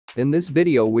In this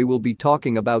video we will be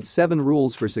talking about 7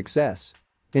 rules for success.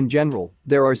 In general,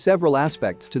 there are several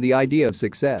aspects to the idea of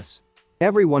success.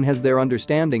 Everyone has their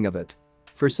understanding of it.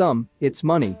 For some, it's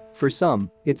money, for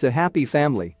some, it's a happy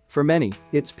family, for many,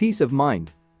 it's peace of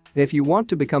mind. If you want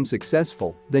to become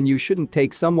successful, then you shouldn't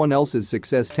take someone else's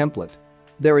success template.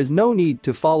 There is no need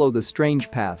to follow the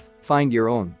strange path, find your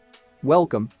own.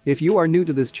 Welcome, if you are new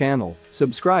to this channel,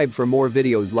 subscribe for more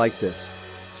videos like this.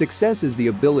 Success is the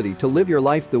ability to live your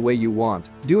life the way you want,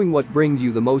 doing what brings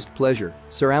you the most pleasure,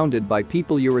 surrounded by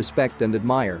people you respect and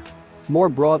admire. More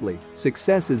broadly,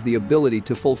 success is the ability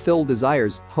to fulfill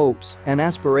desires, hopes, and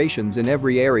aspirations in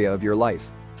every area of your life.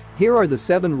 Here are the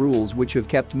 7 rules which have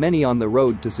kept many on the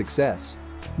road to success.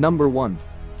 Number 1.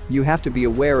 You have to be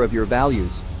aware of your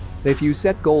values. If you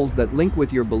set goals that link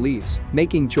with your beliefs,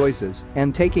 making choices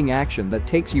and taking action that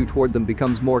takes you toward them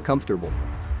becomes more comfortable.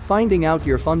 Finding out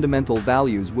your fundamental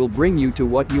values will bring you to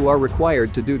what you are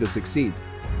required to do to succeed.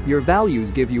 Your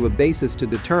values give you a basis to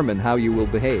determine how you will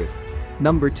behave.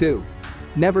 Number 2.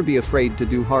 Never be afraid to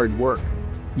do hard work.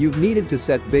 You've needed to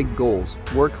set big goals,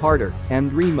 work harder, and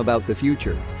dream about the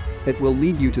future. It will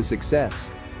lead you to success.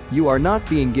 You are not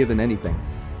being given anything.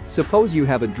 Suppose you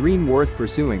have a dream worth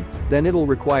pursuing, then it'll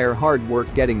require hard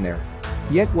work getting there.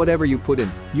 Yet whatever you put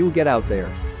in, you'll get out there.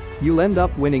 You'll end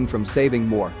up winning from saving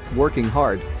more, working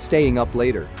hard, staying up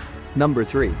later. Number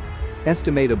 3.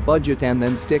 Estimate a budget and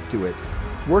then stick to it.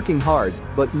 Working hard,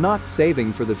 but not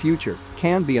saving for the future,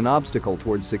 can be an obstacle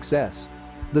towards success.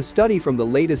 The study from the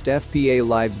latest FPA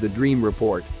Lives The Dream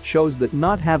report shows that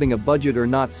not having a budget or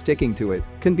not sticking to it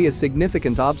can be a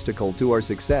significant obstacle to our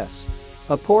success.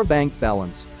 A poor bank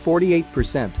balance,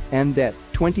 48%, and debt,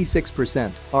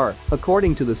 26%, are,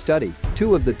 according to the study,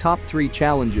 2 of the top 3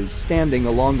 challenges standing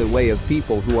along the way of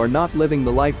people who are not living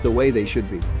the life the way they should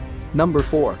be. Number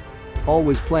 4.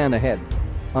 Always plan ahead.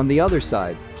 On the other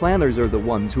side, planners are the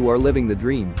ones who are living the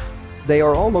dream. They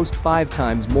are almost 5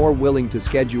 times more willing to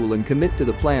schedule and commit to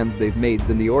the plans they've made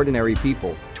than the ordinary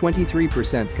people,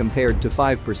 23% compared to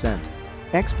 5%.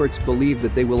 Experts believe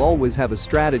that they will always have a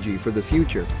strategy for the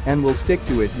future and will stick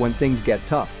to it when things get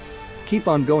tough. Keep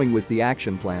on going with the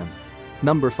action plan.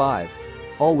 Number 5.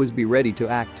 Always be ready to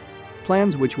act.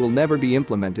 Plans which will never be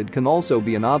implemented can also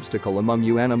be an obstacle among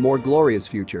you and a more glorious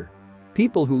future.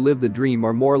 People who live the dream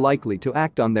are more likely to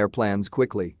act on their plans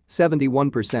quickly,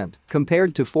 71%,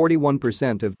 compared to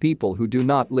 41% of people who do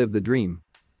not live the dream.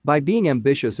 By being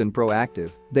ambitious and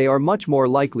proactive, they are much more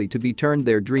likely to be turned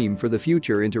their dream for the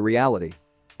future into reality.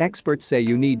 Experts say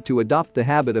you need to adopt the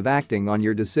habit of acting on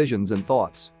your decisions and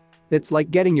thoughts. It's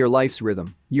like getting your life's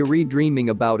rhythm. You're dreaming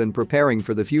about and preparing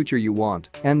for the future you want,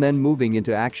 and then moving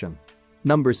into action.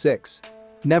 Number 6.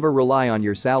 Never rely on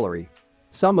your salary.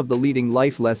 Some of the leading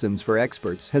life lessons for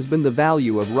experts has been the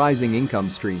value of rising income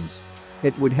streams.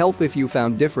 It would help if you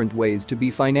found different ways to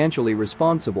be financially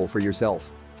responsible for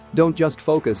yourself. Don't just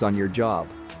focus on your job.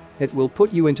 It will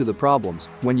put you into the problems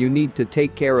when you need to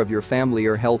take care of your family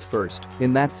or health first.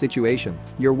 In that situation,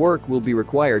 your work will be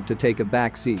required to take a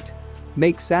back seat.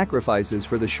 Make sacrifices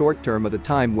for the short term at a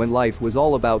time when life was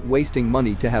all about wasting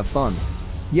money to have fun.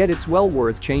 Yet it's well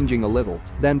worth changing a little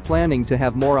than planning to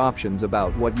have more options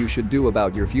about what you should do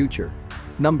about your future.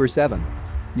 Number 7.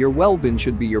 Your well-being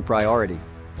should be your priority.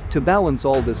 To balance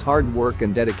all this hard work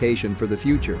and dedication for the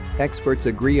future, experts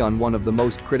agree on one of the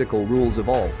most critical rules of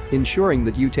all, ensuring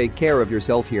that you take care of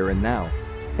yourself here and now.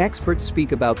 Experts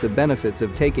speak about the benefits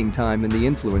of taking time and the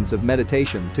influence of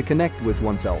meditation to connect with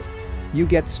oneself. You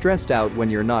get stressed out when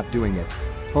you're not doing it.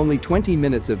 Only 20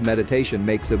 minutes of meditation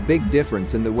makes a big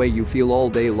difference in the way you feel all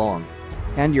day long.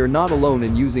 And you're not alone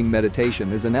in using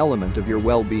meditation as an element of your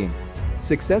well-being.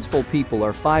 Successful people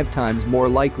are 5 times more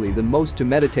likely than most to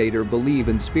meditate or believe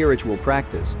in spiritual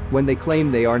practice when they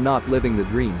claim they are not living the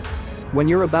dream. When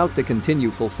you're about to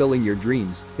continue fulfilling your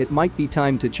dreams, it might be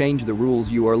time to change the rules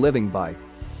you are living by.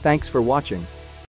 Thanks for watching.